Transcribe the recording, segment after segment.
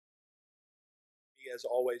as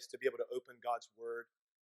always, to be able to open God's Word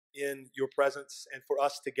in your presence and for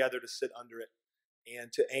us together to sit under it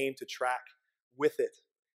and to aim to track with it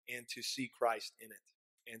and to see Christ in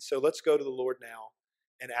it. And so let's go to the Lord now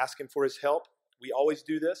and ask Him for His help. We always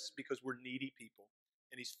do this because we're needy people,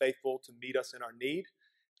 and He's faithful to meet us in our need.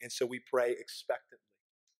 And so we pray expectantly.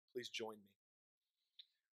 Please join me.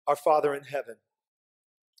 Our Father in heaven,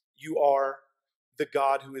 You are the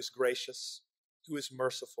God who is gracious, who is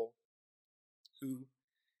merciful, who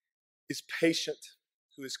is patient,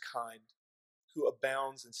 who is kind, who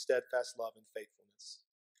abounds in steadfast love and faithfulness.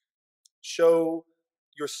 Show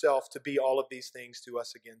Yourself to be all of these things to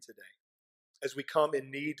us again today. As we come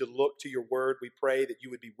in need to look to Your Word, we pray that You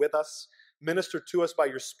would be with us, minister to us by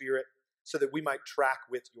Your Spirit, so that we might track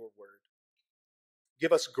with Your Word.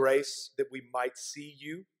 Give us grace that we might see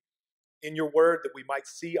You in Your Word, that we might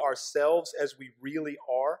see ourselves as we really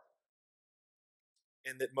are,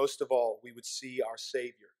 and that most of all, we would see our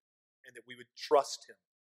Savior, and that we would trust Him,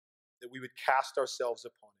 that we would cast ourselves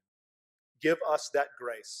upon Him. Give us that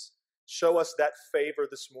grace. Show us that favor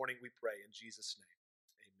this morning, we pray, in Jesus' name.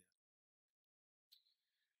 Amen.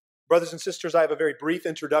 Brothers and sisters, I have a very brief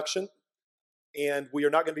introduction, and we are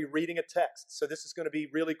not going to be reading a text, so this is going to be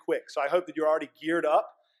really quick. So I hope that you're already geared up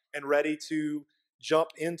and ready to jump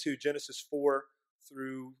into Genesis 4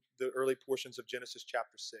 through the early portions of Genesis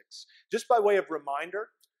chapter 6. Just by way of reminder,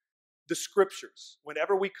 the Scriptures,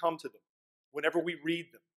 whenever we come to them, whenever we read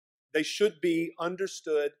them, they should be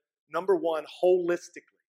understood, number one,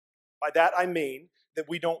 holistically. By that I mean that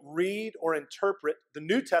we don't read or interpret the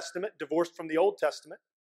New Testament divorced from the Old Testament.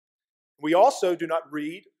 We also do not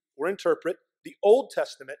read or interpret the Old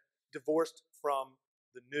Testament divorced from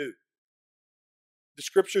the New. The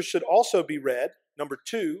Scriptures should also be read, number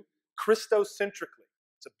two, Christocentrically.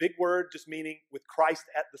 It's a big word just meaning with Christ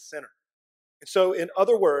at the center. And so, in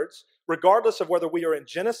other words, regardless of whether we are in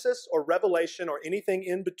Genesis or Revelation or anything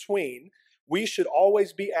in between, we should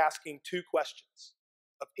always be asking two questions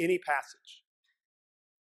of any passage.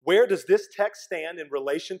 Where does this text stand in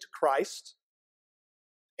relation to Christ?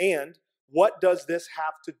 And what does this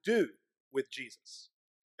have to do with Jesus?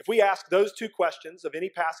 If we ask those two questions of any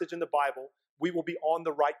passage in the Bible, we will be on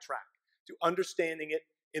the right track to understanding it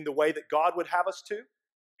in the way that God would have us to,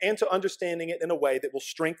 and to understanding it in a way that will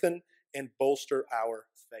strengthen and bolster our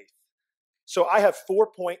faith. So I have 4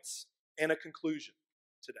 points and a conclusion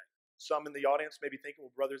today. Some in the audience may be thinking,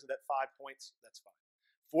 well, brothers, is that 5 points? That's fine.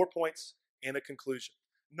 4 points and a conclusion.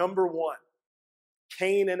 Number one,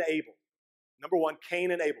 Cain and Abel. Number one,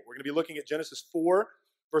 Cain and Abel. We're going to be looking at Genesis 4,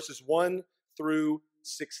 verses 1 through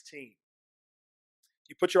 16.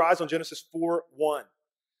 You put your eyes on Genesis 4:1.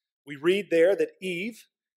 We read there that Eve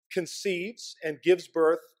conceives and gives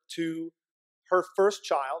birth to her first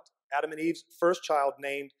child, Adam and Eve's first child,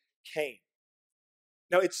 named Cain.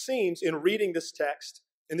 Now it seems in reading this text,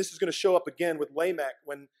 and this is going to show up again with Lamech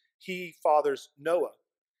when he fathers Noah,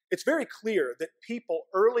 it's very clear that people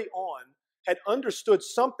early on had understood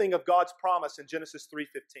something of God's promise in Genesis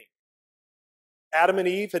 3:15. Adam and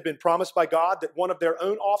Eve had been promised by God that one of their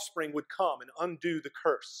own offspring would come and undo the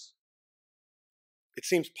curse. It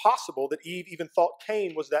seems possible that Eve even thought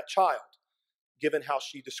Cain was that child, given how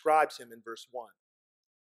she describes him in verse 1.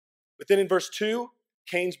 But then in verse 2,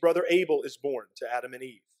 Cain's brother Abel is born to Adam and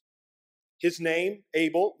Eve. His name,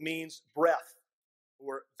 Abel, means breath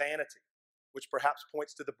or vanity, which perhaps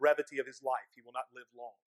points to the brevity of his life. He will not live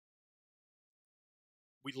long.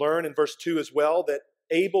 We learn in verse 2 as well that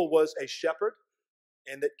Abel was a shepherd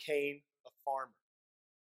and that Cain a farmer.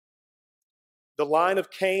 The line of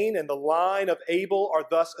Cain and the line of Abel are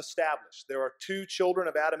thus established. There are two children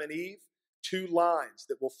of Adam and Eve, two lines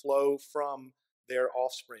that will flow from their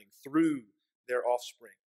offspring, through their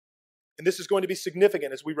offspring. And this is going to be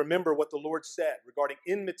significant as we remember what the Lord said regarding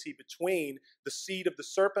enmity between the seed of the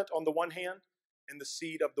serpent on the one hand and the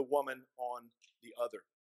seed of the woman on the other.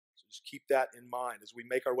 So just keep that in mind as we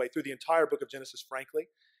make our way through the entire book of Genesis, frankly,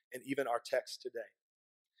 and even our text today.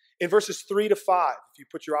 In verses 3 to 5, if you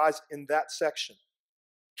put your eyes in that section,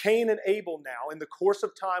 Cain and Abel now, in the course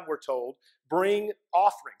of time, we're told, bring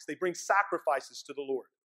offerings. They bring sacrifices to the Lord.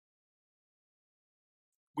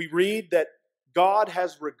 We read that God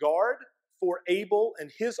has regard for Abel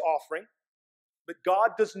and his offering, but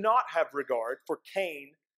God does not have regard for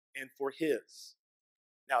Cain and for his.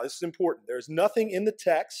 Now, this is important. There is nothing in the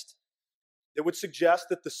text that would suggest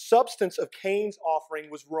that the substance of Cain's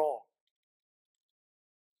offering was wrong,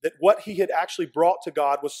 that what he had actually brought to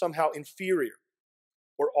God was somehow inferior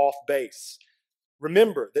or off base.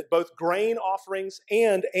 Remember that both grain offerings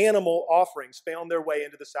and animal offerings found their way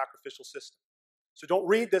into the sacrificial system. So don't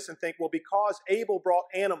read this and think, well, because Abel brought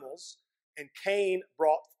animals, and Cain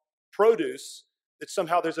brought produce, that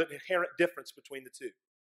somehow there's an inherent difference between the two.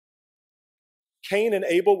 Cain and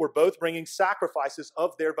Abel were both bringing sacrifices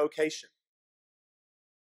of their vocation.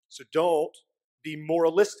 So don't be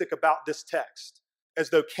moralistic about this text, as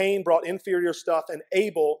though Cain brought inferior stuff and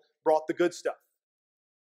Abel brought the good stuff.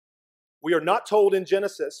 We are not told in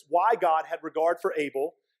Genesis why God had regard for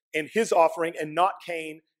Abel and his offering and not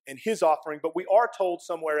Cain and his offering, but we are told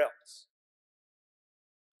somewhere else.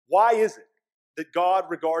 Why is it that God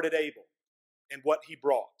regarded Abel and what he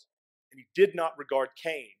brought, and he did not regard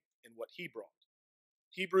Cain and what he brought?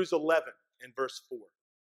 Hebrews 11 and verse 4.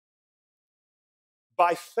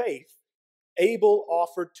 By faith, Abel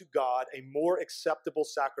offered to God a more acceptable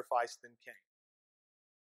sacrifice than Cain,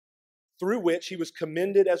 through which he was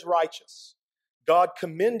commended as righteous, God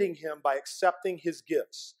commending him by accepting his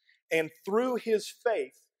gifts. And through his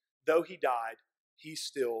faith, though he died, he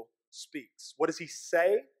still speaks. What does he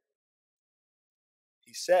say?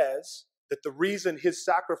 He says that the reason his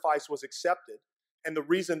sacrifice was accepted and the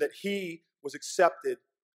reason that he was accepted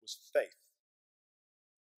was faith.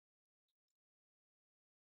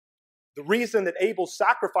 The reason that Abel's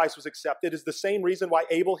sacrifice was accepted is the same reason why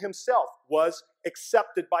Abel himself was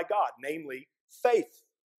accepted by God, namely faith.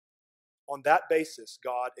 On that basis,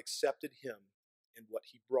 God accepted him and what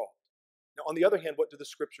he brought. Now, on the other hand, what do the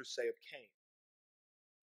scriptures say of Cain?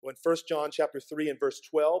 Well, in 1 John chapter 3 and verse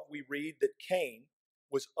 12, we read that Cain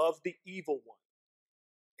was of the evil one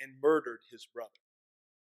and murdered his brother.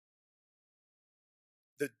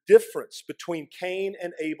 The difference between Cain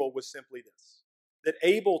and Abel was simply this: that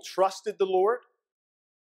Abel trusted the Lord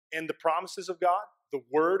and the promises of God, the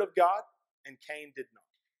word of God, and Cain did not.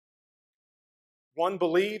 One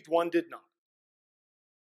believed, one did not.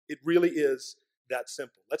 It really is that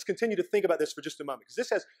simple. Let's continue to think about this for just a moment, because this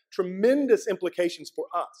has tremendous implications for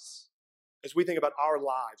us as we think about our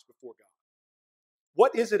lives before God.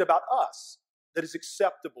 What is it about us that is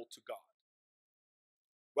acceptable to God?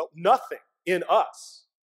 Well, nothing in us.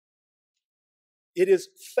 It is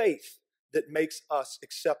faith that makes us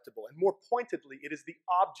acceptable. And more pointedly, it is the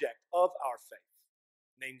object of our faith,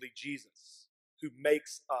 namely Jesus, who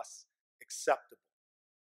makes us acceptable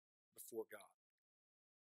before God.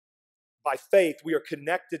 By faith, we are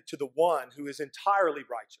connected to the one who is entirely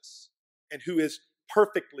righteous and who is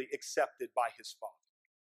perfectly accepted by his Father.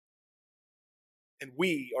 And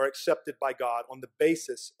we are accepted by God on the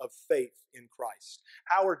basis of faith in Christ.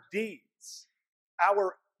 Our deeds,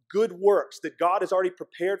 our good works that God has already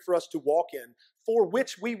prepared for us to walk in, for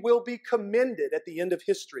which we will be commended at the end of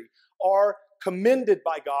history, are commended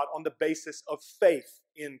by God on the basis of faith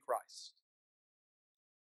in Christ.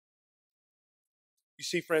 You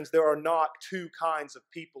see, friends, there are not two kinds of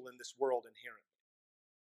people in this world inherently,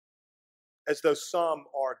 as though some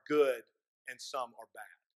are good and some are bad.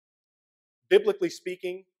 Biblically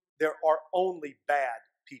speaking, there are only bad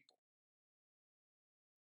people.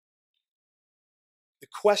 The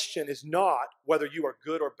question is not whether you are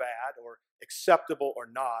good or bad or acceptable or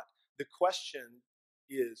not. The question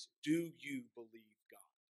is, do you believe God?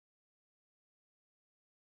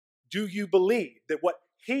 Do you believe that what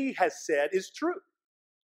he has said is true?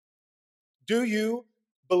 Do you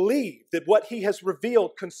believe that what he has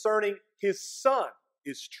revealed concerning his Son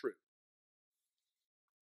is true?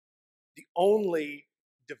 The only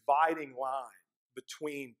dividing line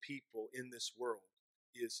between people in this world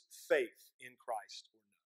is faith in Christ or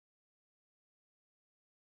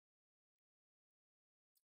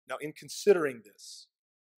not. Now, in considering this,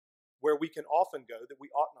 where we can often go that we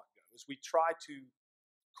ought not go, is we try to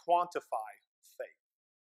quantify faith.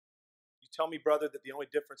 You tell me, brother, that the only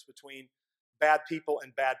difference between bad people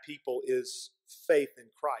and bad people is faith in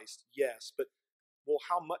Christ. Yes, but, well,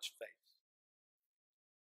 how much faith?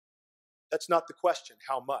 That's not the question,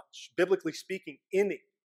 how much. Biblically speaking, any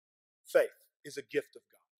faith is a gift of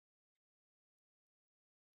God.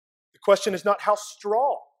 The question is not how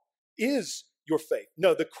strong is your faith.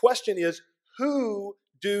 No, the question is, who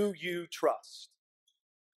do you trust?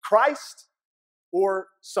 Christ or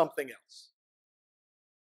something else?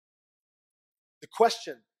 The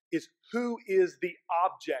question is, who is the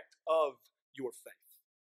object of your faith?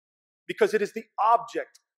 Because it is the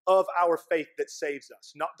object of our faith that saves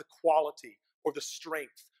us, not the quality or the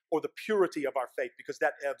strength or the purity of our faith, because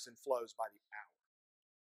that ebbs and flows by the hour.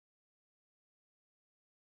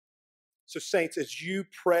 So, saints, as you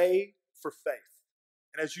pray for faith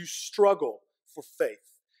and as you struggle for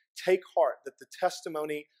faith, take heart that the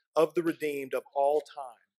testimony of the redeemed of all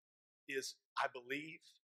time is, I believe,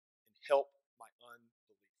 and help my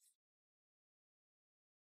unbelief.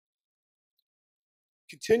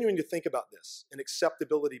 Continuing to think about this and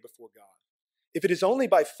acceptability before God, If it is only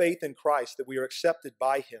by faith in Christ that we are accepted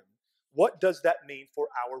by him, what does that mean for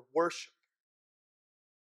our worship?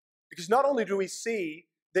 Because not only do we see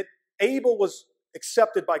that Abel was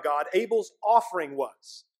accepted by God, Abel's offering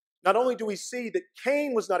was. Not only do we see that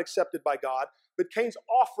Cain was not accepted by God, but Cain's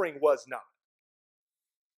offering was not.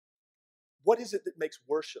 What is it that makes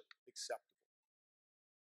worship acceptable?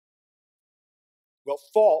 Well,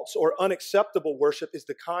 false or unacceptable worship is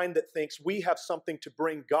the kind that thinks we have something to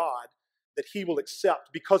bring God that he will accept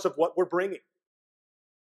because of what we're bringing.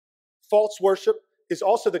 False worship is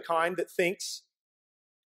also the kind that thinks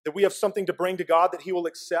that we have something to bring to God that he will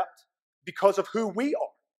accept because of who we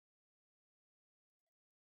are.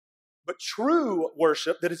 But true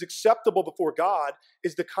worship that is acceptable before God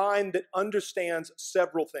is the kind that understands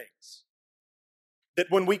several things. That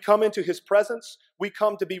when we come into his presence, we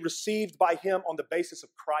come to be received by him on the basis of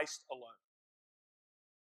Christ alone.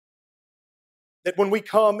 That when we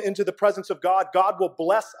come into the presence of God, God will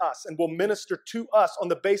bless us and will minister to us on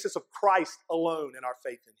the basis of Christ alone and our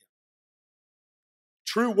faith in him.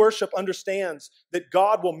 True worship understands that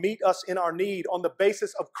God will meet us in our need on the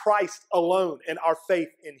basis of Christ alone and our faith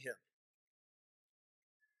in him.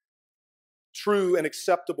 True and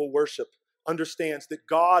acceptable worship understands that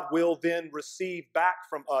God will then receive back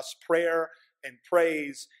from us prayer and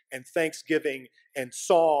praise and thanksgiving and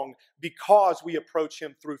song because we approach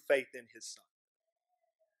him through faith in his Son.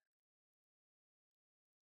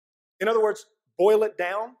 In other words, boil it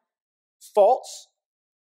down, false,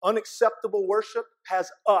 unacceptable worship has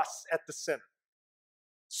us at the center.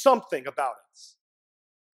 Something about us.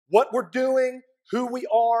 What we're doing, who we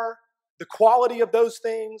are, the quality of those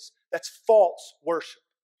things, that's false worship.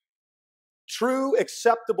 True,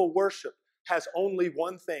 acceptable worship has only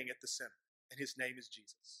one thing at the center, and his name is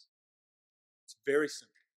Jesus. It's very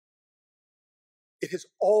simple. It has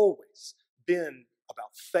always been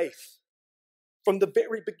about faith from the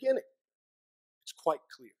very beginning. It's quite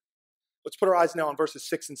clear. Let's put our eyes now on verses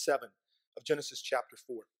 6 and 7 of Genesis chapter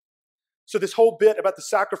 4. So this whole bit about the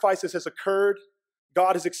sacrifices has occurred.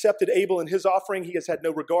 God has accepted Abel and his offering. He has had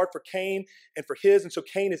no regard for Cain and for his, and so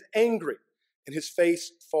Cain is angry, and his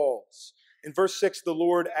face falls. In verse 6, the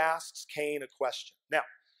Lord asks Cain a question. Now,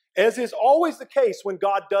 as is always the case when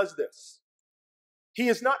God does this, he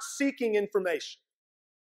is not seeking information.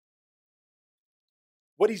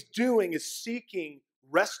 What he's doing is seeking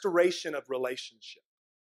restoration of relationship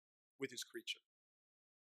with his creature.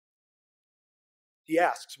 He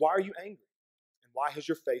asks, why are you angry? And why has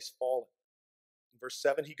your face fallen? In verse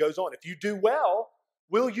 7, he goes on, if you do well,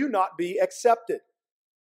 will you not be accepted?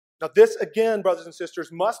 Now this, again, brothers and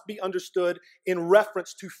sisters, must be understood in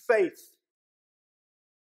reference to faith,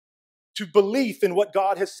 to belief in what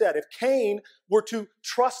God has said. If Cain were to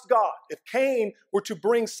trust God, if Cain were to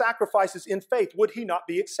bring sacrifices in faith, would he not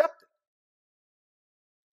be accepted?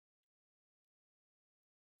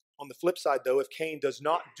 On the flip side, though, if Cain does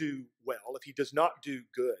not do well, if he does not do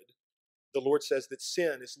good, the Lord says that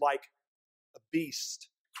sin is like a beast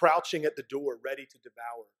crouching at the door, ready to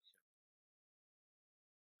devour him.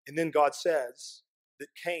 And then God says that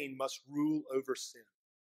Cain must rule over sin.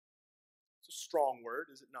 It's a strong word,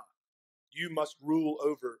 is it not? You must rule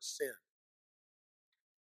over sin.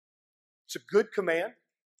 It's a good command,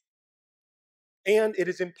 and it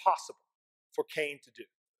is impossible for Cain to do.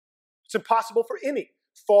 It's impossible for any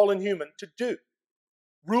fallen human to do.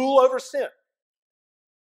 Rule over sin.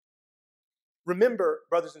 Remember,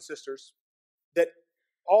 brothers and sisters, that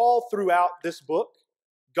all throughout this book,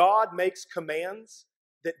 God makes commands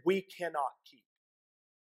that we cannot keep.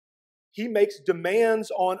 He makes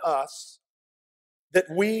demands on us that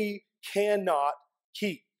we cannot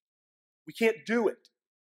keep. We can't do it.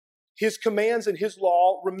 His commands and his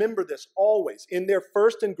law, remember this always, in their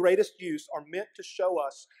first and greatest use, are meant to show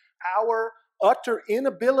us our utter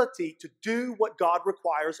inability to do what God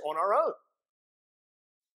requires on our own.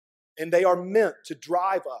 And they are meant to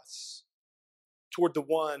drive us toward the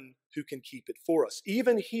one who can keep it for us.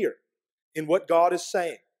 Even here, in what God is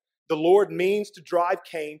saying, the Lord means to drive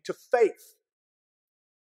Cain to faith,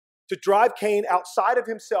 to drive Cain outside of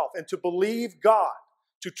himself and to believe God,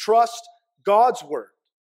 to trust God's word,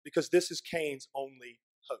 because this is Cain's only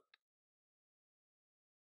hope.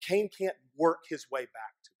 Cain can't work his way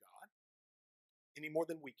back to God any more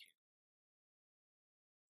than we can.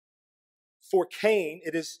 For Cain,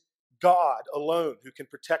 it is God alone who can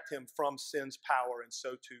protect him from sin's power, and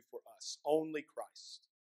so too for us. Only Christ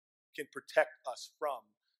can protect us from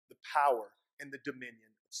the power and the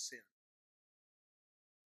dominion of sin.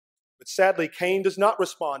 But sadly, Cain does not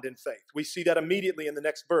respond in faith. We see that immediately in the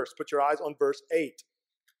next verse. Put your eyes on verse 8.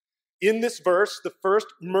 In this verse, the first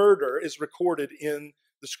murder is recorded in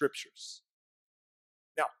the scriptures.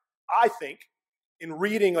 I think, in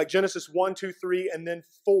reading like Genesis 1, 2, 3, and then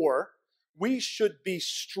 4, we should be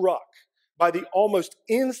struck by the almost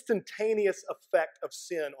instantaneous effect of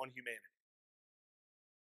sin on humanity.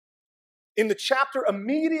 In the chapter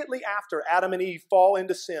immediately after Adam and Eve fall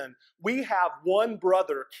into sin, we have one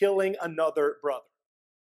brother killing another brother.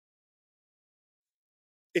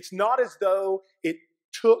 It's not as though it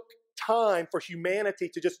took time for humanity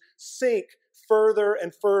to just sink further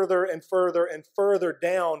and further and further and further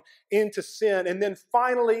down into sin. And then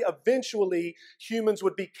finally, eventually, humans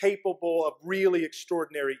would be capable of really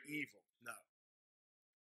extraordinary evil. No.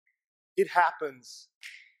 It happens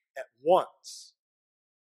at once.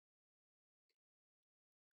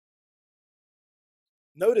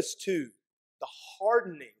 Notice, too, the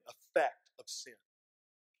hardening effect of sin.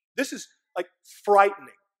 This is like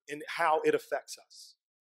frightening in how it affects us.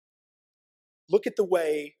 Look at the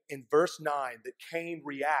way in verse 9 that Cain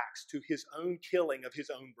reacts to his own killing of his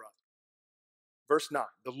own brother. Verse 9,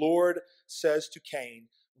 the Lord says to Cain,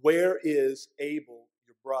 "Where is Abel,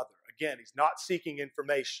 your brother?" Again, he's not seeking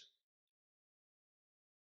information.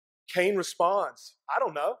 Cain responds, "I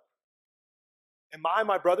don't know. Am I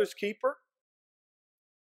my brother's keeper?"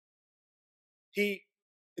 He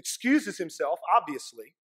excuses himself,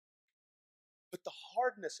 obviously, but the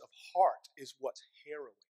hardness of heart is what's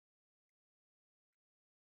harrowing.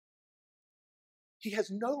 He has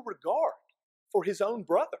no regard for his own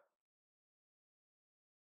brother.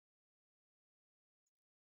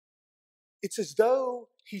 It's as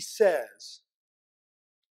though he says,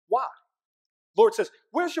 "Why?" Lord says,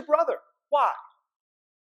 "Where's your brother? Why?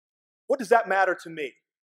 What does that matter to me?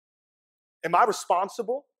 Am I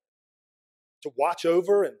responsible to watch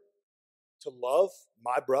over and to love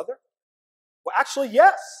my brother?" Well, actually,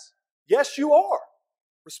 yes. Yes, you are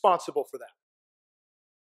responsible for that.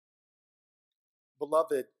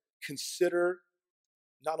 Beloved, consider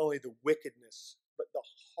not only the wickedness, but the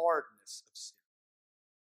hardness of sin.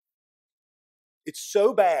 It's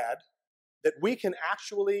so bad that we can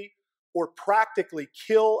actually or practically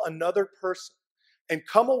kill another person and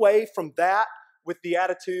come away from that with the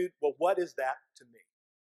attitude, well, what is that to me?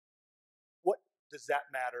 What does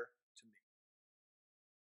that matter to me?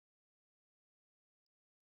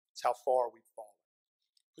 It's how far we've fallen.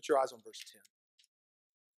 Put your eyes on verse 10.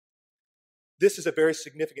 This is a very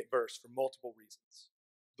significant verse for multiple reasons.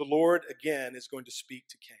 The Lord, again, is going to speak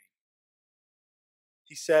to Cain.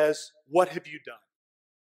 He says, "What have you done?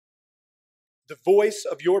 The voice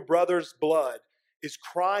of your brother's blood is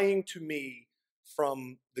crying to me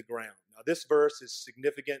from the ground." Now, this verse is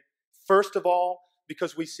significant, first of all,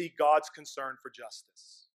 because we see God's concern for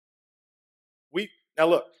justice. Now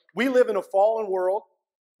look, we live in a fallen world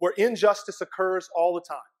where injustice occurs all the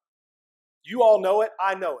time. You all know it,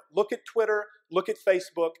 I know it. Look at Twitter, look at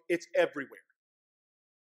Facebook, it's everywhere.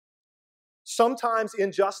 Sometimes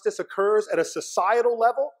injustice occurs at a societal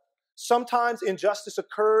level. Sometimes injustice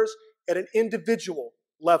occurs at an individual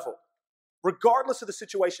level. Regardless of the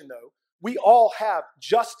situation, though, we all have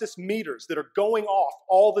justice meters that are going off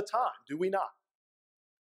all the time, do we not?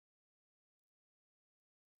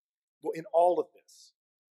 Well, in all of this,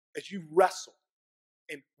 as you wrestle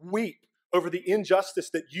and weep over the injustice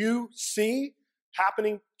that you see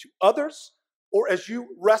happening to others, or as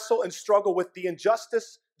you wrestle and struggle with the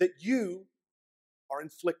injustice that you are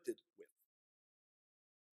inflicted with,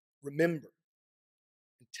 remember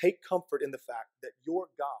and take comfort in the fact that your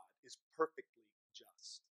God is perfectly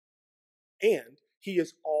just. And He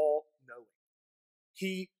is all-knowing.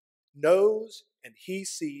 He knows and He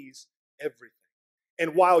sees everything.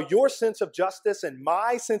 And while your sense of justice and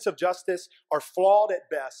my sense of justice are flawed at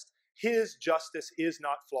best, His justice is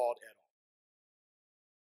not flawed at all.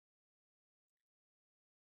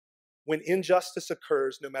 When injustice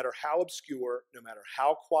occurs, no matter how obscure, no matter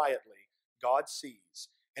how quietly, God sees,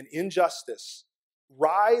 and injustice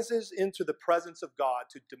rises into the presence of God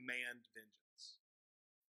to demand vengeance.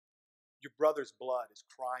 Your brother's blood is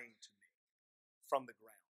crying to me from the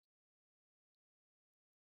ground.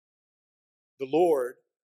 The Lord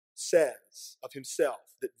says of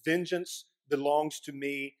Himself that vengeance belongs to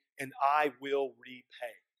me and I will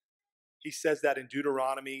repay. He says that in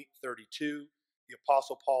Deuteronomy 32. The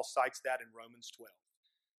Apostle Paul cites that in Romans 12.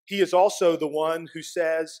 He is also the one who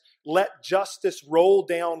says, "Let justice roll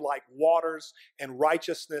down like waters and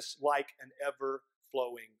righteousness like an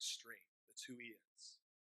ever-flowing stream." That's who He is.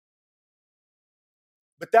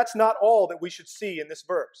 But that's not all that we should see in this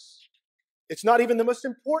verse. It's not even the most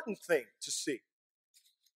important thing to see.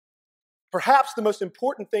 Perhaps the most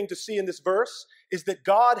important thing to see in this verse is that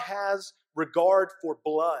God has regard for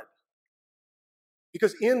blood.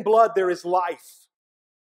 Because in blood there is life.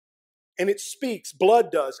 and it speaks,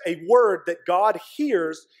 blood does, a word that God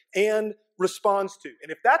hears and responds to.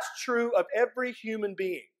 And if that's true of every human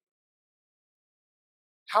being,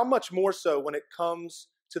 how much more so when it comes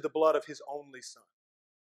to the blood of his only Son?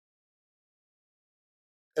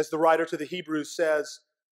 As the writer to the Hebrews says,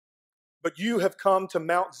 "But you have come to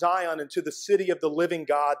Mount Zion and to the city of the living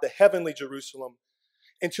God, the heavenly Jerusalem,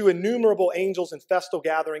 and to innumerable angels in festal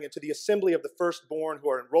gathering, and to the assembly of the firstborn who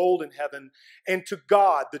are enrolled in heaven, and to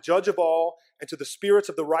God, the judge of all, and to the spirits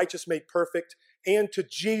of the righteous made perfect, and to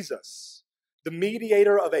Jesus, the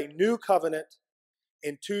mediator of a new covenant,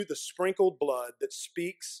 and to the sprinkled blood that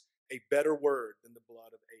speaks a better word than the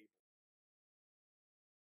blood of Abel."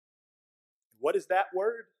 What is that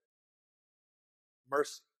word?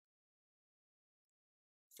 Mercy,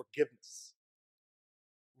 forgiveness,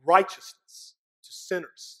 righteousness to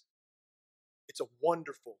sinners. It's a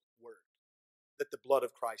wonderful word that the blood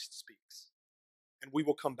of Christ speaks. And we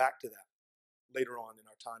will come back to that later on in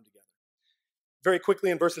our time together. Very quickly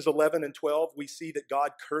in verses 11 and 12, we see that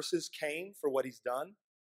God curses Cain for what he's done.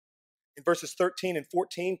 In verses 13 and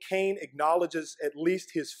 14, Cain acknowledges at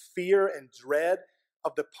least his fear and dread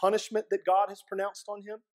of the punishment that God has pronounced on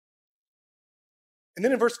him. And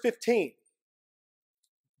then in verse 15,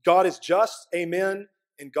 God is just, amen,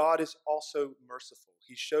 and God is also merciful.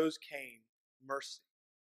 He shows Cain mercy.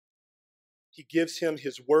 He gives him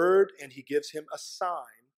his word, and he gives him a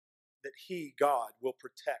sign that he, God, will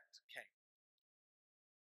protect Cain.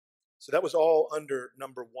 So that was all under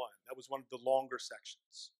number 1. That was one of the longer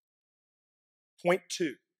sections. Point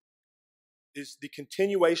 2 is the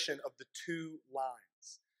continuation of the 2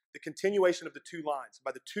 lines. The continuation of the 2 lines.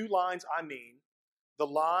 By the 2 lines, I mean the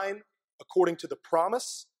line according to the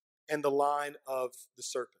promise and the line of the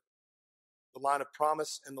serpent. The line of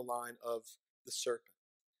promise and the line of the serpent.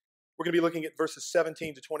 We're going to be looking at verses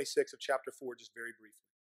 17 to 26 of chapter 4 just very briefly.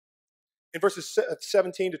 In verses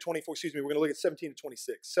 17 to 24, we're going to look at 17 to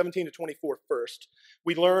 26. 17 to 24 first,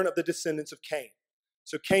 we learn of the descendants of Cain.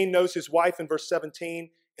 So Cain knows his wife in verse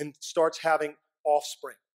 17 and starts having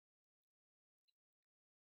offspring.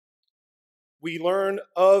 We learn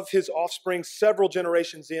of his offspring several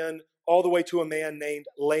generations in, all the way to a man named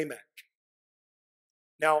Lamech.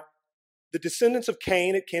 Now, the descendants of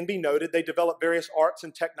Cain, it can be noted, they developed various arts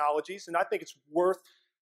and technologies, and I think it's worth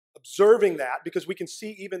observing that because we can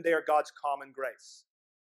see even there God's common grace.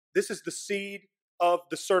 This is the seed of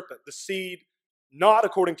the serpent, the seed not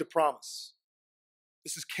according to promise.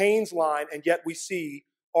 This is Cain's line, and yet we see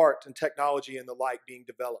art and technology and the like being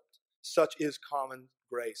developed. Such is common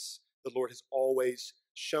grace. The Lord has always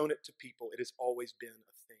shown it to people. It has always been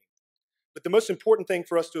a thing. But the most important thing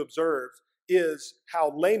for us to observe is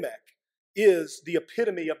how Lamech is the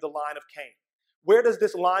epitome of the line of Cain. Where does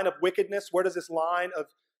this line of wickedness, where does this line of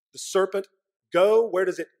the serpent go? Where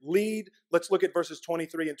does it lead? Let's look at verses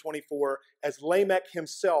 23 and 24 as Lamech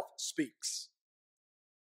himself speaks.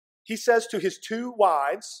 He says to his 2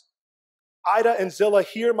 wives, Ida and Zillah,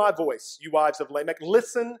 hear my voice, you wives of Lamech.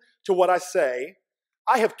 Listen to what I say.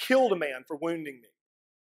 I have killed a man for wounding me,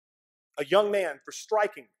 a young man for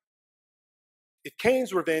striking me. If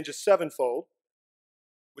Cain's revenge is 7-fold,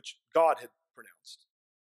 which God had pronounced,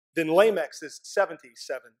 then Lamech's is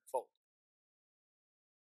 77-fold.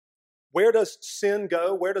 Where does sin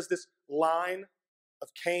go? Where does this line of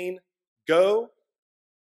Cain go?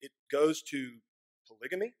 It goes to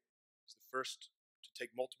polygamy. It's the first to take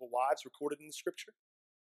multiple wives recorded in the scripture.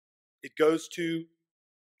 It goes to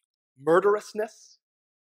murderousness,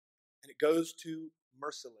 and it goes to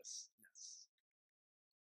mercilessness.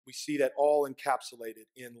 We see that all encapsulated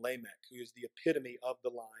in Lamech, who is the epitome of the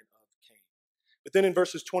line of Cain. But then in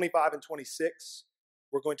verses 25 and 26,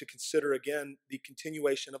 we're going to consider again the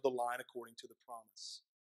continuation of the line according to the promise.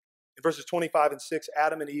 In verses 25 and 6,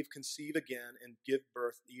 Adam and Eve conceive again and give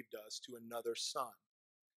birth, Eve does, to another son.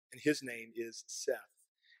 And his name is Seth.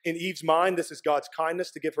 In Eve's mind, this is God's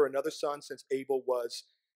kindness to give her another son since Abel was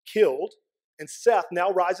killed. And Seth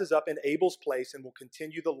now rises up in Abel's place and will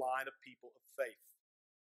continue the line of people of faith.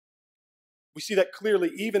 We see that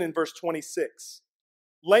clearly even in verse 26.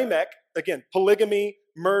 Lamech, again, polygamy,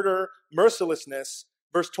 murder, mercilessness.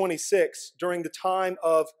 Verse 26, during the time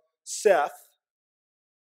of Seth,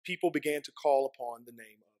 people began to call upon the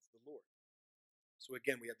name of the Lord. So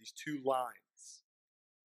again, we have these 2 lines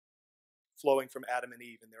flowing from Adam and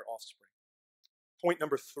Eve and their offspring. Point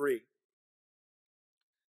number 3.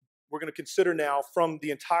 We're going to consider now from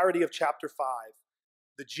the entirety of chapter 5,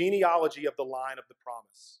 the genealogy of the line of the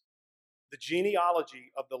promise. The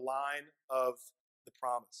genealogy of the line of the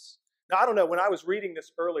promise. Now, I don't know, when I was reading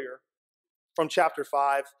this earlier from chapter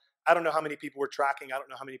 5, I don't know how many people were tracking. I don't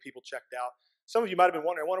know how many people checked out. Some of you might have been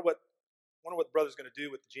wondering, I wonder what wonder what the brother's going to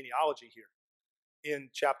do with the genealogy here in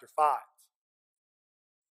chapter 5.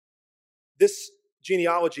 This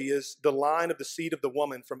genealogy is the line of the seed of the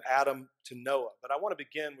woman from Adam to Noah. But I want to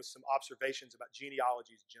begin with some observations about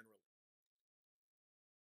genealogies generally.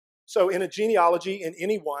 So in a genealogy, in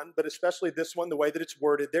any one, but especially this one, the way that it's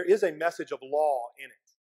worded, there is a message of law in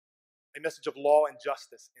it, a message of law and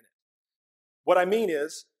justice in it. What I mean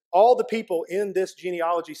is, all the people in this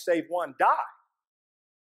genealogy, save one, die.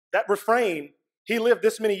 That refrain, he lived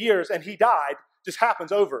this many years and he died, just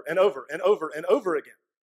happens over and over and over and over again.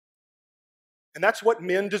 And that's what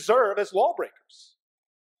men deserve as lawbreakers.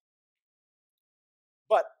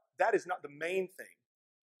 But that is not the main thing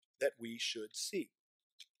that we should see.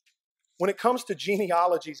 When it comes to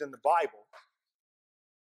genealogies in the Bible,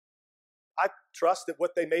 I trust that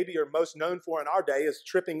what they maybe are most known for in our day is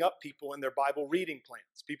tripping up people in their Bible reading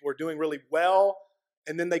plans. People are doing really well,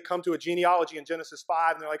 and then they come to a genealogy in Genesis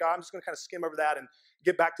 5, and they're like, oh, I'm just going to kind of skim over that and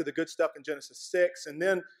get back to the good stuff in Genesis 6. And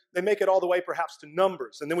then they make it all the way perhaps to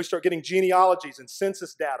Numbers. And then we start getting genealogies and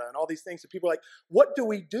census data and all these things. And people are like, what do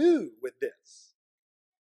we do with this?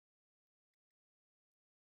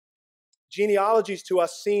 Genealogies to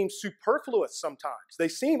us seem superfluous sometimes. They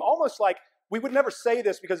seem almost like, we would never say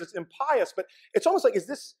this because it's impious, but it's almost like, is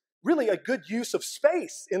this really a good use of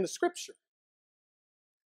space in the scripture?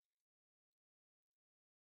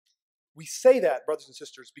 We say that, brothers and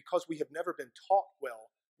sisters, because we have never been taught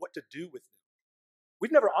well what to do with them.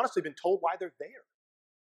 We've never honestly been told why they're there.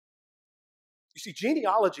 You see,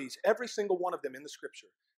 genealogies, every single one of them in the scripture,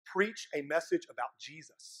 preach a message about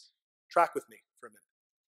Jesus. Track with me for a minute.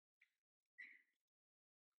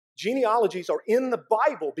 Genealogies are in the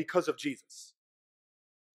Bible because of Jesus.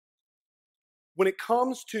 When it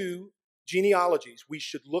comes to genealogies, we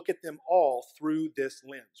should look at them all through this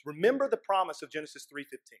lens. Remember the promise of Genesis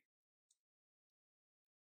 3:15.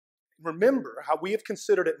 Remember how we have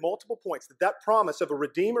considered at multiple points that that promise of a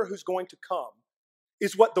Redeemer who's going to come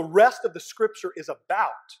is what the rest of the Scripture is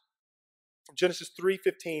about from Genesis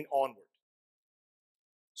 3:15 onward.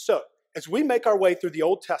 So, as we make our way through the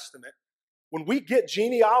Old Testament, when we get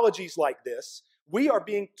genealogies like this, we are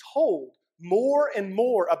being told more and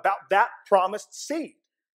more about that promised seed.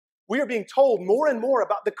 We are being told more and more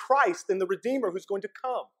about the Christ and the Redeemer who's going to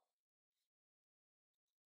come.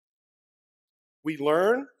 We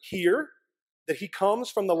learn here that he comes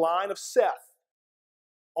from the line of Seth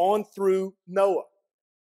on through Noah.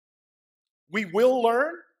 We will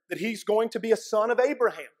learn that he's going to be a son of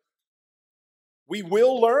Abraham. We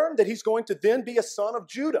will learn that he's going to then be a son of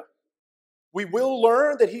Judah. We will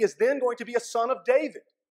learn that he is then going to be a son of David.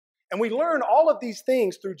 And we learn all of these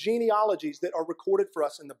things through genealogies that are recorded for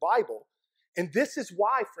us in the Bible. And this is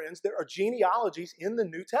why, friends, there are genealogies in the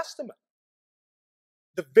New Testament.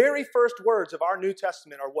 The very first words of our New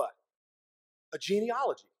Testament are what? A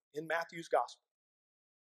genealogy in Matthew's gospel.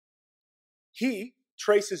 He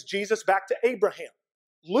traces Jesus back to Abraham.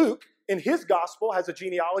 Luke, in his gospel, has a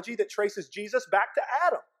genealogy that traces Jesus back to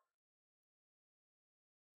Adam.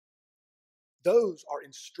 Those are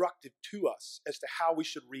instructive to us as to how we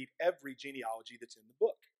should read every genealogy that's in the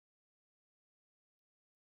book.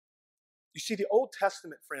 You see, the Old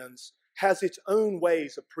Testament, friends, has its own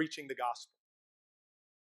ways of preaching the gospel.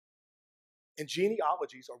 And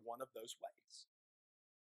genealogies are one of those ways.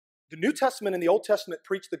 The New Testament and the Old Testament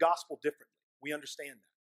preach the gospel differently. We understand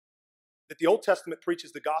that. That the Old Testament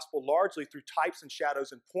preaches the gospel largely through types and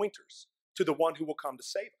shadows and pointers to the one who will come to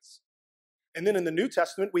save us. And then in the New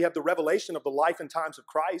Testament, we have the revelation of the life and times of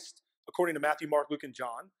Christ, according to Matthew, Mark, Luke, and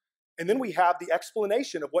John. And then we have the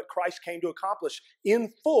explanation of what Christ came to accomplish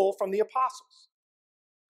in full from the apostles.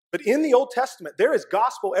 But in the Old Testament, there is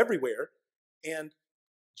gospel everywhere, and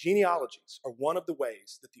genealogies are one of the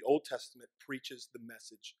ways that the Old Testament preaches the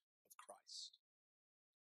message of Christ.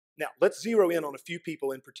 Now, let's zero in on a few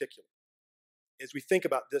people in particular as we think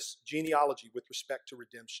about this genealogy with respect to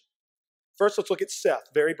redemption. First, let's look at Seth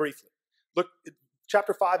very briefly. Look at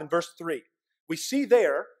chapter 5 and verse 3. We see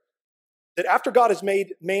there that after God has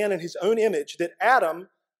made man in his own image, that Adam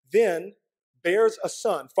then bears a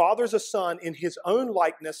son, fathers a son in his own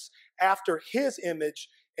likeness after his image,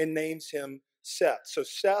 and names him Seth. So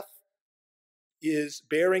Seth is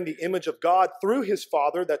bearing the image of God through his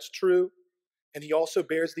father, that's true, and he also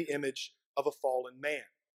bears the image of a fallen man.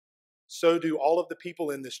 So do all of the people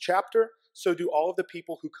in this chapter, so do all of the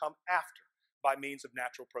people who come after by means of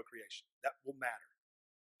natural procreation. That will matter.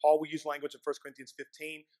 Paul will use language in 1 Corinthians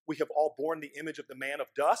 15. We have all borne the image of the man of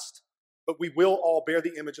dust, but we will all bear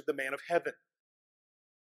the image of the man of heaven,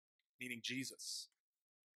 meaning Jesus.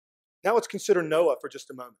 Now let's consider Noah for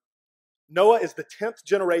just a moment. Noah is the 10th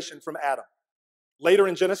generation from Adam. Later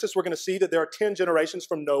in Genesis, we're going to see that there are 10 generations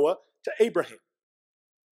from Noah to Abraham.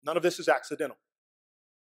 None of this is accidental.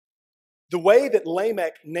 The way that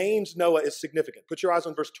Lamech names Noah is significant. Put your eyes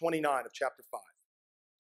on verse 29 of chapter 5.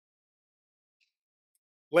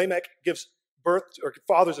 Lamech gives birth, or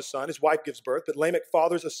fathers a son. His wife gives birth, but Lamech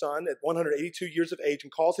fathers a son at 182 years of age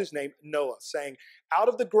and calls his name Noah, saying, out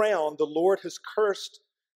of the ground the Lord has cursed.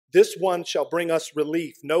 This one shall bring us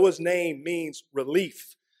relief. Noah's name means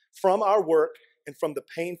relief from our work and from the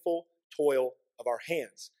painful toil of our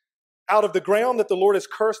hands. Out of the ground that the Lord has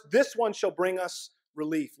cursed, this one shall bring us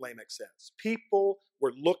relief, Lamech says. People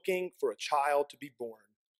were looking for a child to be born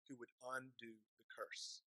who would undo the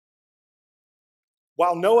curse.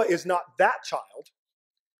 While Noah is not that child,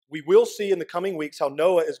 we will see in the coming weeks how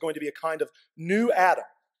Noah is going to be a kind of new Adam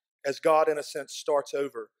as God, in a sense, starts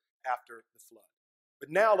over after the flood. But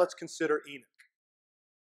now let's consider Enoch.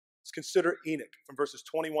 Let's consider Enoch from verses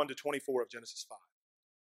 21 to 24 of Genesis 5.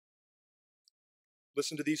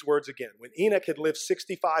 Listen to these words again. When Enoch had lived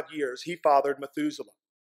 65 years, he fathered Methuselah.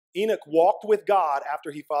 Enoch walked with God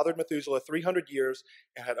after he fathered Methuselah 300 years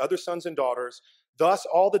and had other sons and daughters. Thus,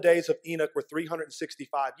 all the days of Enoch were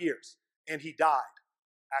 365 years, and he died.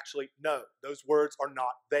 Actually, no, those words are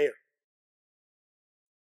not there.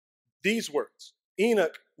 These words,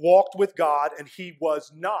 Enoch walked with God, and he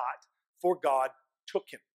was not, for God took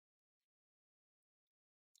him.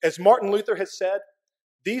 As Martin Luther has said,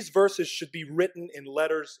 these verses should be written in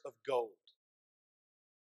letters of gold.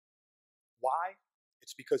 Why?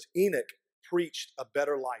 It's because Enoch preached a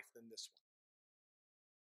better life than this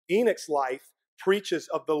one. Enoch's life preaches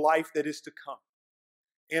of the life that is to come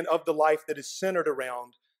and of the life that is centered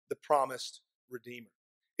around the promised Redeemer.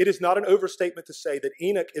 It is not an overstatement to say that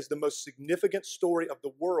Enoch is the most significant story of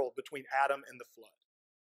the world between Adam and the flood.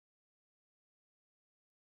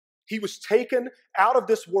 He was taken out of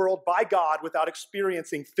this world by God without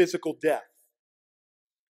experiencing physical death.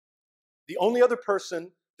 The only other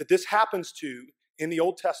person that this happens to in the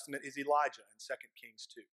Old Testament is Elijah in 2 Kings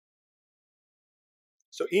 2.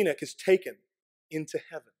 So Enoch is taken into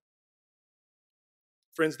heaven.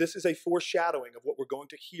 Friends, this is a foreshadowing of what we're going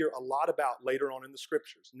to hear a lot about later on in the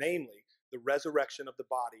scriptures, namely the resurrection of the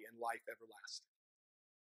body and life everlasting.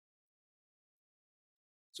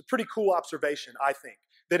 It's a pretty cool observation, I think,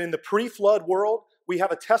 that in the pre-flood world, we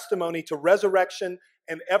have a testimony to resurrection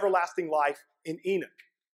and everlasting life in Enoch.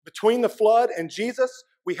 Between the flood and Jesus,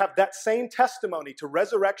 we have that same testimony to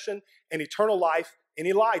resurrection and eternal life in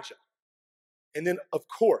Elijah. And then, of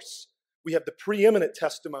course, we have the preeminent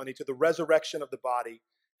testimony to the resurrection of the body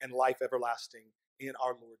and life everlasting in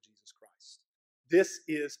our Lord Jesus Christ. This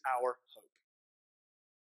is our hope.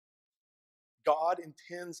 God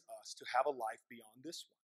intends us to have a life beyond this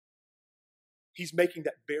one. He's making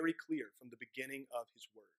that very clear from the beginning of his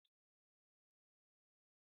word.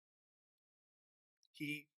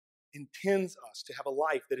 He intends us to have a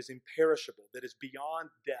life that is imperishable, that is beyond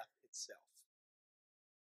death itself.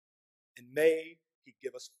 And may he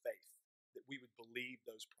give us faith that we would believe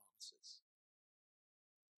those promises.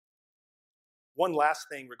 One last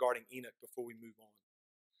thing regarding Enoch before we move on.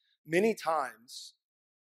 Many times,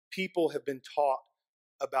 people have been taught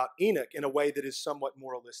about Enoch in a way that is somewhat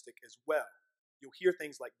moralistic as well. You'll hear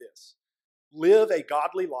things like this. Live a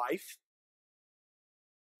godly life,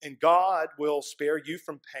 and God will spare you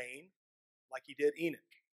from pain like he did Enoch.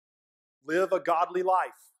 Live a godly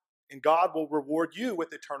life, and God will reward you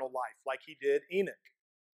with eternal life like he did Enoch.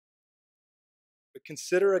 But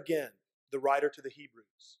consider again the writer to the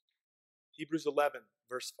Hebrews. Hebrews 11,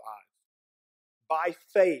 verse 5. By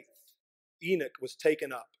faith, Enoch was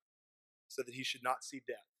taken up so that he should not see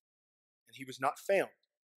death. And he was not found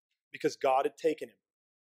because God had taken him.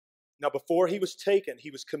 Now, before he was taken, he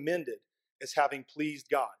was commended as having pleased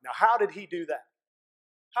God. Now, how did he do that?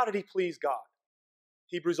 How did he please God?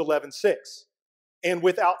 Hebrews 11, 6. And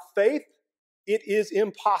without faith, it is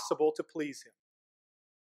impossible to please him.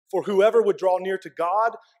 For whoever would draw near to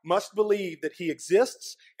God must believe that he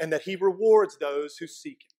exists and that he rewards those who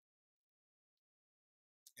seek him.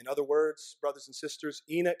 In other words, brothers and sisters,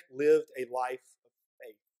 Enoch lived a life of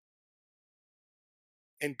faith.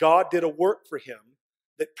 And God did a work for him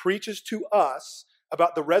that preaches to us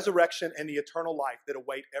about the resurrection and the eternal life that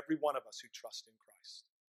await every one of us who trust in Christ.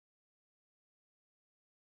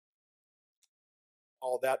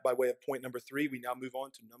 All that by way of point number 3. We now move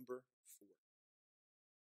on to number 4.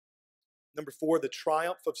 Number 4, the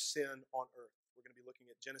triumph of sin on earth. We're going to be looking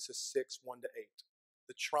at Genesis 6, 1 to 8.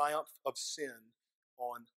 The triumph of sin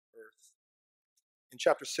on earth. In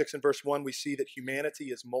chapter 6 and verse 1, we see that humanity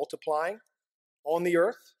is multiplying on the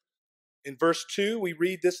earth. In verse 2, we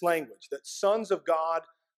read this language, that sons of God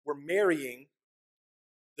were marrying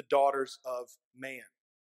the daughters of man.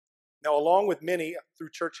 Now, along with many through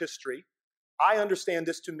church history, I understand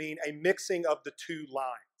this to mean a mixing of the two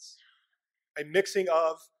lines. A mixing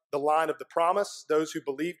of the line of the promise, those who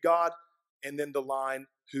believed God, and then the line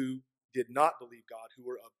who did not believe God, who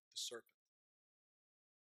were of the serpent.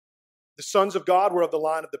 The sons of God were of the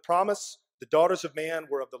line of the promise. The daughters of man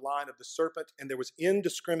were of the line of the serpent. And there was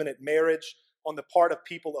indiscriminate marriage on the part of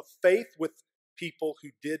people of faith with people who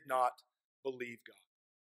did not believe God.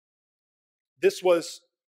 This was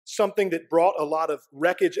something that brought a lot of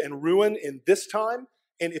wreckage and ruin in this time.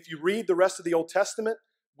 And if you read the rest of the Old Testament,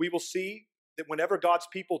 we will see that whenever God's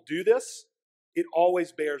people do this, it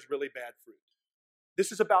always bears really bad fruit.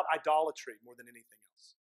 This is about idolatry more than anything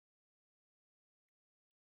else.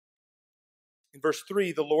 In verse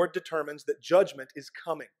 3, the Lord determines that judgment is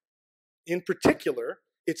coming. In particular,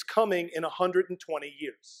 it's coming in 120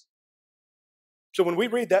 years. So when we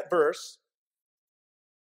read that verse,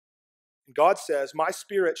 God says, my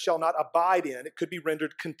spirit shall not abide in, it could be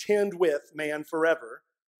rendered contend with man forever.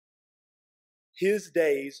 His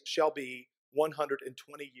days shall be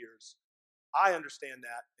 120 years. I understand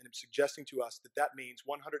that, and I'm suggesting to us that that means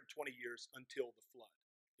 120 years until the flood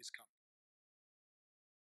is coming.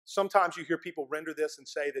 Sometimes you hear people render this and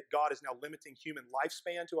say that God is now limiting human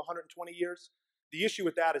lifespan to 120 years. The issue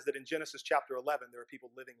with that is that in Genesis chapter 11, there are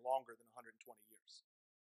people living longer than 120 years.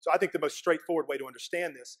 So I think the most straightforward way to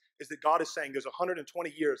understand this is that God is saying there's 120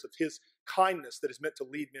 years of his kindness that is meant to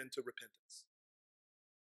lead men to repentance.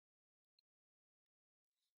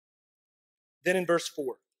 Then in verse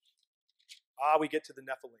 4, we get to the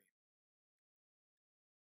Nephilim.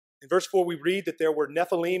 In verse 4, we read that there were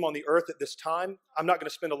Nephilim on the earth at this time. I'm not going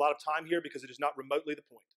to spend a lot of time here because it is not remotely the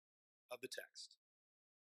point of the text.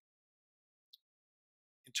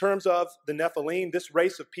 In terms of the Nephilim, this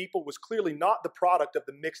race of people was clearly not the product of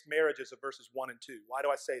the mixed marriages of verses 1 and 2. Why do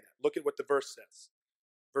I say that? Look at what the verse says.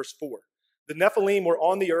 Verse 4. The Nephilim were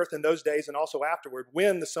on the earth in those days and also afterward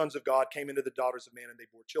when the sons of God came into the daughters of man and they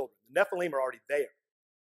bore children. The Nephilim are already there.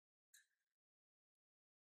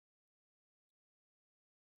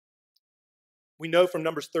 We know from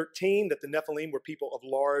Numbers 13 that the Nephilim were people of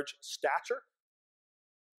large stature.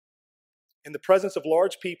 And the presence of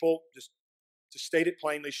large people, just to state it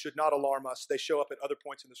plainly, should not alarm us. They show up at other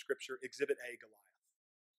points in the scripture. Exhibit A, Goliath.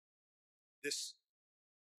 This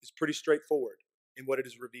is pretty straightforward in what it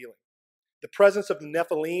is revealing. The presence of the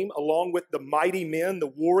Nephilim, along with the mighty men, the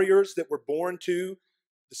warriors that were born to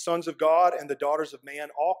the sons of God and the daughters of man,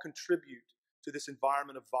 all contribute to this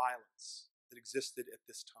environment of violence that existed at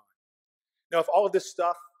this time. Now, if all of this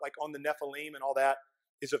stuff, like on the Nephilim and all that,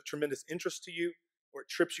 is of tremendous interest to you, or it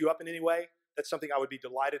trips you up in any way, that's something I would be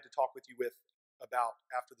delighted to talk with you about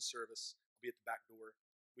after the service. I'll be at the back door.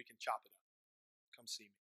 We can chop it up. Come see me.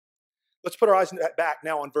 Let's put our eyes back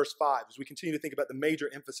now on verse 5 as we continue to think about the major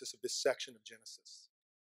emphasis of this section of Genesis.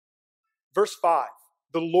 Verse 5,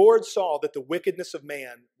 the Lord saw that the wickedness of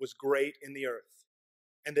man was great in the earth,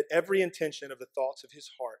 and that every intention of the thoughts of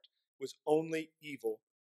his heart was only evil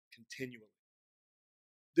continually.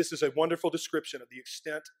 This is a wonderful description of the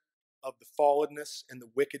extent of the fallenness and the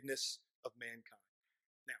wickedness of mankind.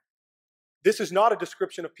 Now, this is not a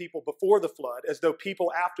description of people before the flood, as though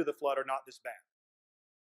people after the flood are not this bad.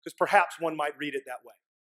 Because perhaps one might read it that way.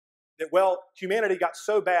 That, well, humanity got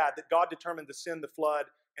so bad that God determined to send the flood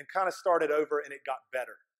and kind of started over and it got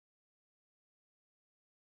better.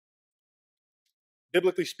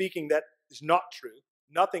 Biblically speaking, that is not true.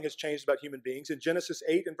 Nothing has changed about human beings. In Genesis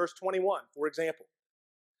 8 and verse 21, for example,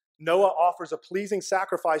 Noah offers a pleasing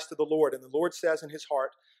sacrifice to the Lord, and the Lord says in his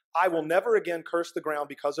heart, I will never again curse the ground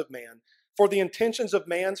because of man, for the intentions of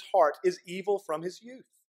man's heart is evil from his youth.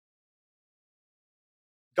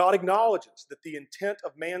 God acknowledges that the intent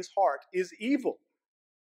of man's heart is evil,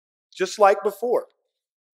 just like before.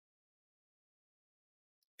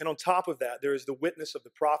 And on top of that, there is the witness of the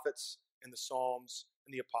prophets and the Psalms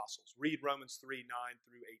and the apostles. Read Romans 3, 9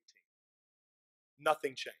 through 18.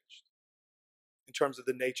 Nothing changed in terms of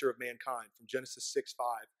the nature of mankind from Genesis 6, 5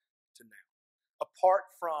 to now. Apart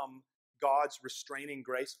from God's restraining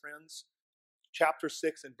grace, friends, chapter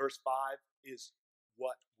 6 and verse 5 is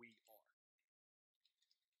what we are.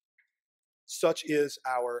 Such is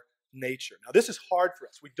our nature. Now, this is hard for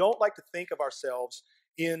us. We don't like to think of ourselves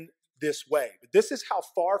in this way, but this is how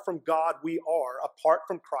far from God we are apart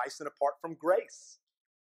from Christ and apart from grace.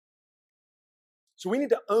 So we need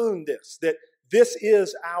to own this, that this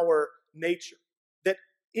is our nature. That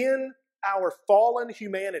in our fallen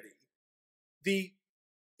humanity, the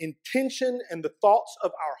intention and the thoughts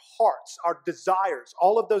of our hearts, our desires,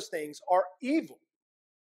 all of those things are evil.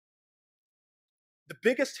 The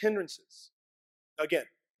biggest hindrances, again,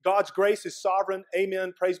 God's grace is sovereign.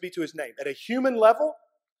 Amen. Praise be to his name. At a human level,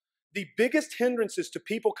 the biggest hindrances to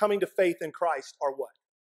people coming to faith in Christ are what?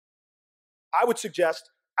 I would suggest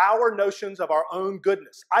our notions of our own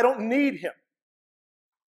goodness. I don't need him.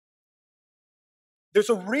 There's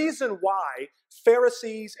a reason why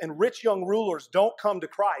Pharisees and rich young rulers don't come to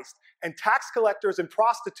Christ, and tax collectors and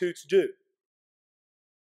prostitutes do.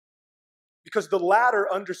 Because the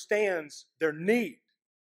latter understands their need.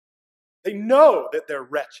 They know that they're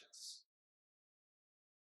wretches.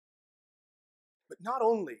 But not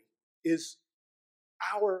only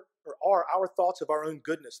are our thoughts of our own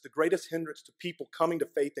goodness the greatest hindrance to people coming to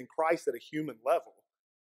faith in Christ at a human level,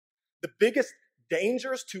 the biggest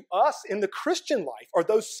dangers to us in the Christian life are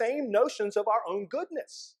those same notions of our own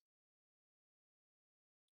goodness.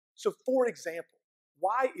 So, for example,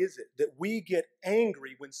 why is it that we get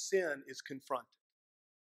angry when sin is confronted?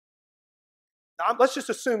 Now, let's just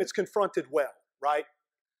assume it's confronted well, right?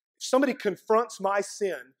 If somebody confronts my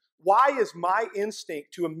sin, why is my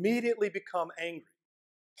instinct to immediately become angry?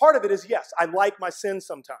 Part of it is, yes, I like my sin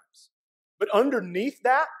sometimes. But underneath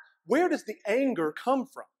that, where does the anger come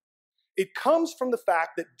from? It comes from the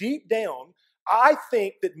fact that deep down, I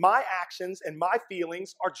think that my actions and my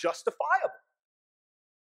feelings are justifiable.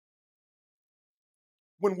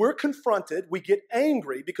 When we're confronted, we get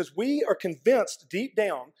angry because we are convinced deep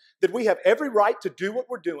down that we have every right to do what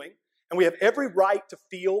we're doing and we have every right to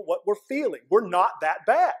feel what we're feeling. We're not that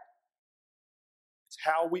bad. It's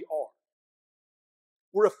how we are.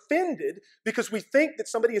 We're offended because we think that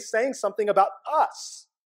somebody is saying something about us.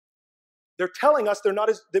 They're telling us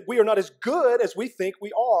that we are not as good as we think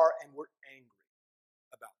we are, and we're angry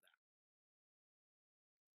about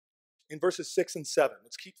that. In verses 6 and 7,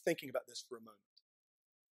 let's keep thinking about this for a moment.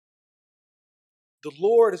 The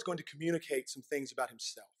Lord is going to communicate some things about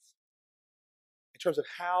himself in terms of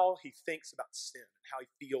how he thinks about sin and how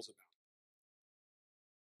he feels about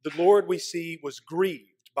it. The Lord, we see, was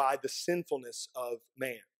grieved by the sinfulness of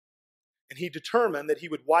man. And he determined that he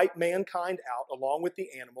would wipe mankind out along with the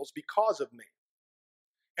animals because of man.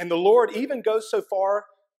 And the Lord even goes so far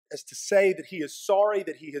as to say that he is sorry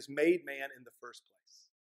that he has made man in the first place.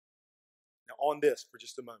 Now, on this for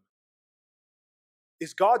just a moment.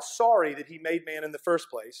 Is God sorry that he made man in the first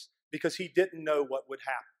place because he didn't know what would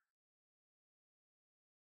happen?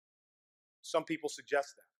 Some people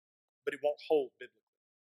suggest that, but it won't hold biblically.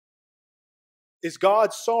 Is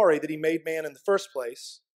God sorry that he made man in the first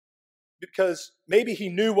place because maybe he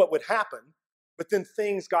knew what would happen, but then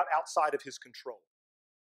things got outside of his control?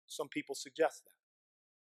 Some people suggest that.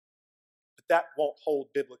 But that won't hold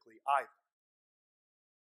biblically either.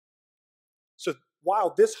 So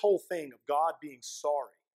while this whole thing of God being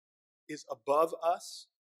sorry is above us,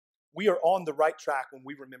 we are on the right track when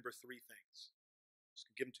we remember three things. I'm just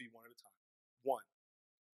going to give them to you one at a time. One,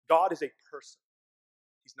 God is a person.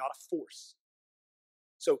 He's not a force.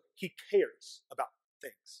 So he cares about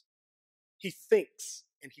things. He thinks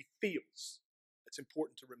and he feels. It's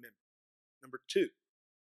important to remember. Number two,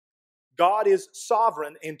 God is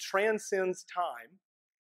sovereign and transcends time,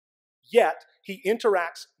 yet he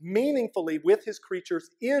interacts meaningfully with his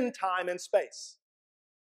creatures in time and space.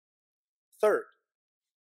 Third,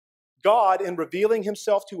 God, in revealing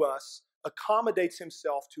himself to us, accommodates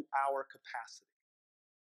himself to our capacity.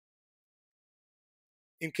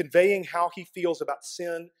 In conveying how he feels about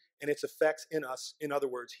sin and its effects in us, in other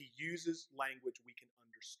words, he uses language we can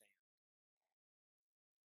understand.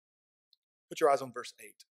 Put your eyes on verse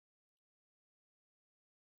 8.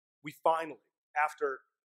 We finally, after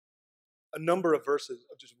a number of verses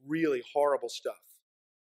of just really horrible stuff,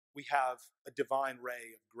 we have a divine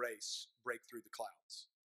ray of grace break through the clouds.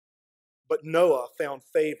 But Noah found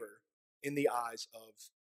favor in the eyes of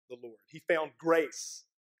the Lord. He found grace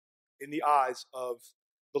in the eyes of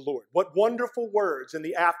the Lord. What wonderful words in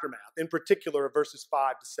the aftermath, in particular of verses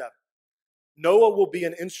 5 to 7. Noah will be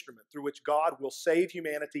an instrument through which God will save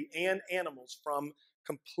humanity and animals from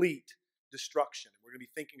complete destruction. We're going to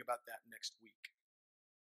be thinking about that next week.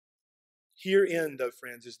 Herein, though,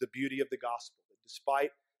 friends, is the beauty of the gospel, that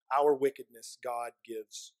despite our wickedness, God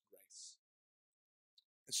gives grace.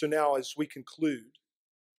 And so now, as we conclude,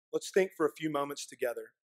 let's think for a few moments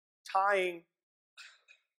together, tying,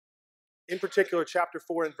 in particular, chapter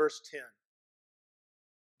 4 and verse 10,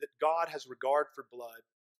 that God has regard for blood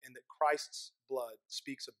and that Christ's blood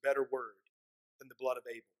speaks a better word than the blood of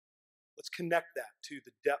Abel. Let's connect that to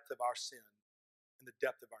the depth of our sin and the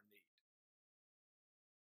depth of our need.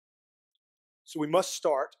 So we must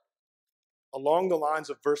start along the lines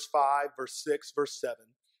of verse 5, verse 6, verse 7,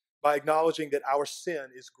 by acknowledging that our sin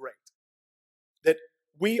is great. That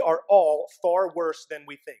we are all far worse than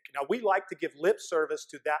we think. Now, we like to give lip service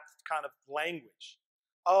to that kind of language.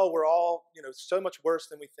 Oh, we're all, so much worse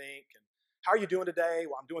than we think. And how are you doing today?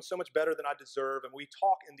 Well, I'm doing so much better than I deserve. And we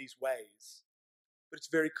talk in these ways. But it's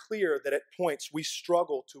very clear that at points we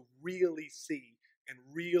struggle to really see and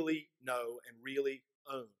really know and really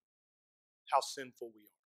own how sinful we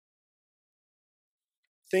are.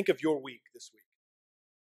 Think of your week this week.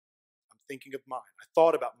 I'm thinking of mine. I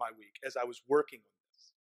thought about my week as I was working on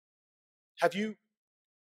this. Have you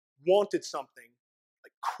wanted something,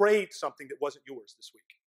 like craved something that wasn't yours this week?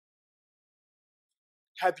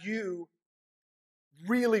 Have you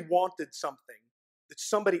really wanted something that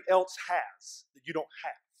somebody else has that you don't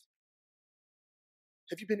have?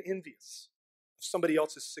 Have you been envious of somebody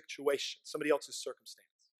else's situation, somebody else's circumstance?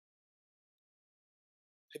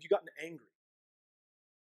 Have you gotten angry?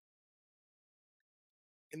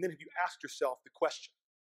 And then have you asked yourself the question,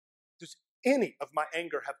 does any of my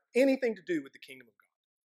anger have anything to do with the kingdom of God?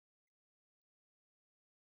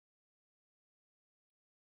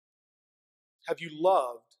 Have you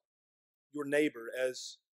loved your neighbor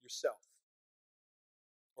as yourself?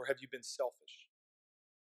 Or have you been selfish?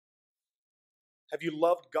 Have you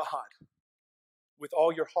loved God with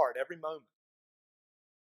all your heart every moment?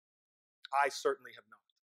 I certainly have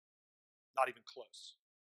not even close.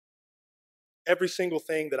 Every single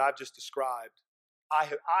thing that I've just described, I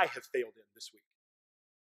have failed in this week.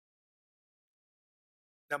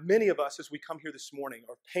 Now, many of us, as we come here this morning,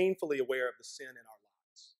 are painfully aware of the sin in our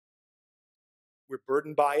lives. We're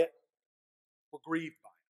burdened by it. We're grieved by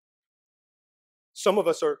it. Some of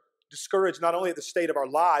us are discouraged not only at the state of our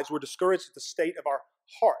lives, we're discouraged at the state of our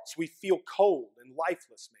hearts. We feel cold and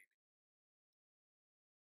lifeless, maybe.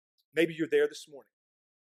 Maybe you're there this morning.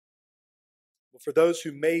 Well, for those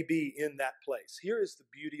who may be in that place, here is the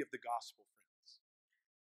beauty of the gospel, friends.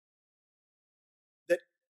 That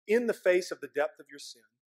in the face of the depth of your sin,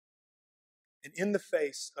 and in the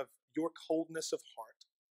face of your coldness of heart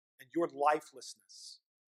and your lifelessness,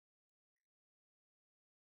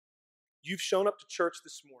 you've shown up to church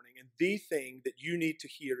this morning, and the thing that you need to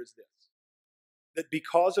hear is this: that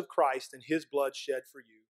because of Christ and His blood shed for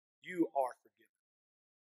you, you are forgiven.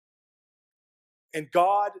 And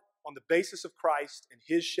God, on the basis of Christ and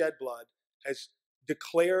His shed blood, has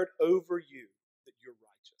declared over you that you're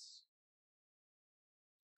righteous.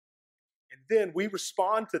 And then we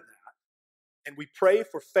respond to that, and we pray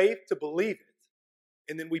for faith to believe it,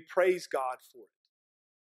 and then we praise God for it.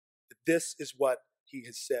 That this is what He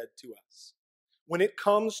has said to us. When it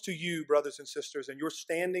comes to you, brothers and sisters, and you're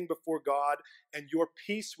standing before God and your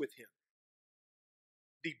peace with Him,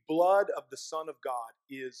 the blood of the Son of God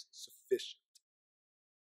is sufficient.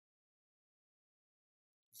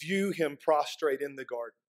 View Him prostrate in the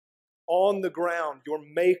garden. On the ground, your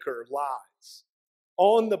Maker lies.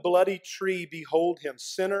 On the bloody tree, behold Him.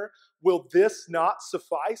 Sinner, will this not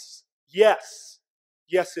suffice? Yes.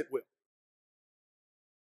 Yes, it will.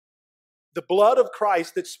 The blood of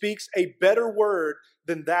Christ that speaks a better word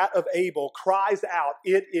than that of Abel cries out,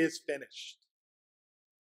 it is finished.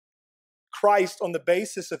 Christ, on the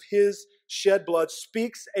basis of His shed blood,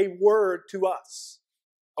 speaks a word to us.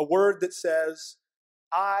 A word that says,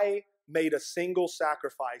 I made a single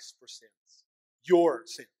sacrifice for sins, your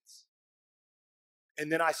sins.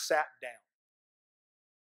 And then I sat down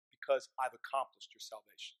because I've accomplished your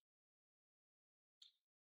salvation.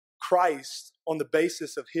 Christ, on the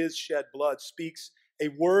basis of His shed blood, speaks a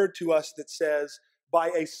word to us that says, by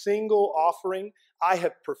a single offering, I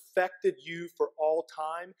have perfected you for all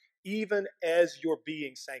time, even as you're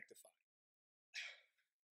being sanctified.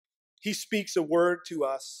 He speaks a word to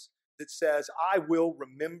us that says, I will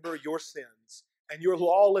remember your sins and your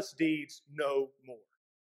lawless deeds no more.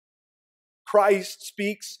 Christ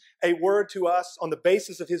speaks a word to us on the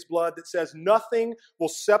basis of His blood that says, nothing will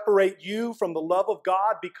separate you from the love of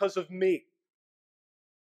God because of me.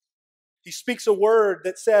 He speaks a word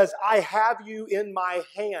that says, I have you in my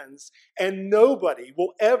hands and nobody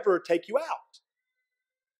will ever take you out.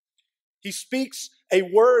 He speaks a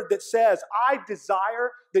word that says, I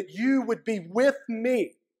desire that you would be with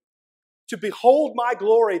me to behold my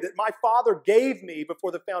glory that my Father gave me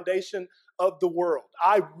before the foundation of the world.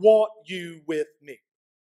 I want you with me.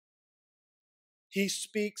 He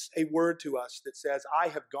speaks a word to us that says, I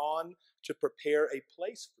have gone to prepare a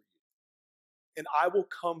place for you, and I will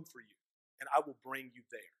come for you, and I will bring you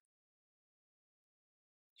there.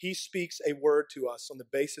 He speaks a word to us on the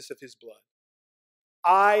basis of His blood.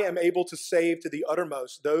 I am able to save to the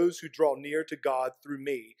uttermost those who draw near to God through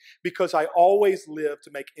me, because I always live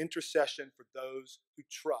to make intercession for those who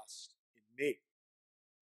trust in me.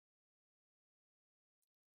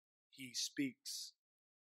 He speaks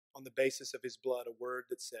on the basis of his blood, a word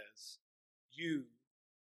that says, you,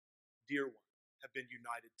 dear one, have been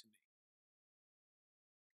united to me,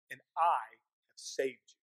 and I have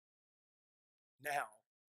saved you. Now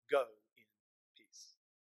go in peace.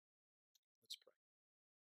 Let's pray.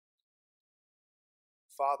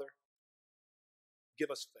 Father,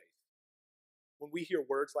 give us faith. When we hear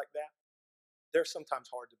words like that, they're sometimes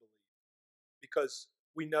hard to believe because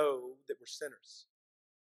we know that we're sinners.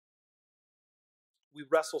 We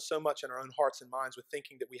wrestle so much in our own hearts and minds with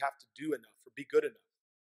thinking that we have to do enough or be good enough.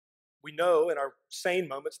 We know in our sane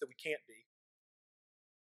moments that we can't be.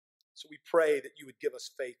 So we pray that you would give us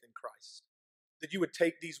faith in Christ, that you would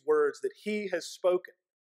take these words that he has spoken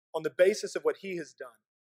on the basis of what he has done,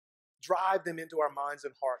 drive them into our minds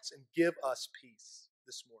and hearts, and give us peace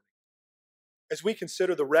this morning. As we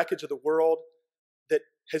consider the wreckage of the world that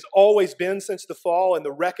has always been since the fall and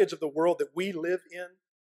the wreckage of the world that we live in,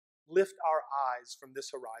 lift our eyes from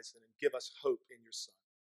this horizon and give us hope in your Son.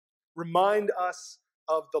 Remind us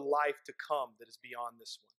of the life to come that is beyond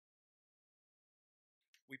this one.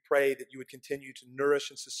 We pray that you would continue to nourish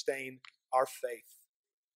and sustain our faith,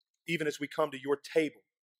 even as we come to your table.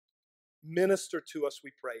 Minister to us,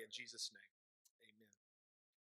 we pray, in Jesus' name.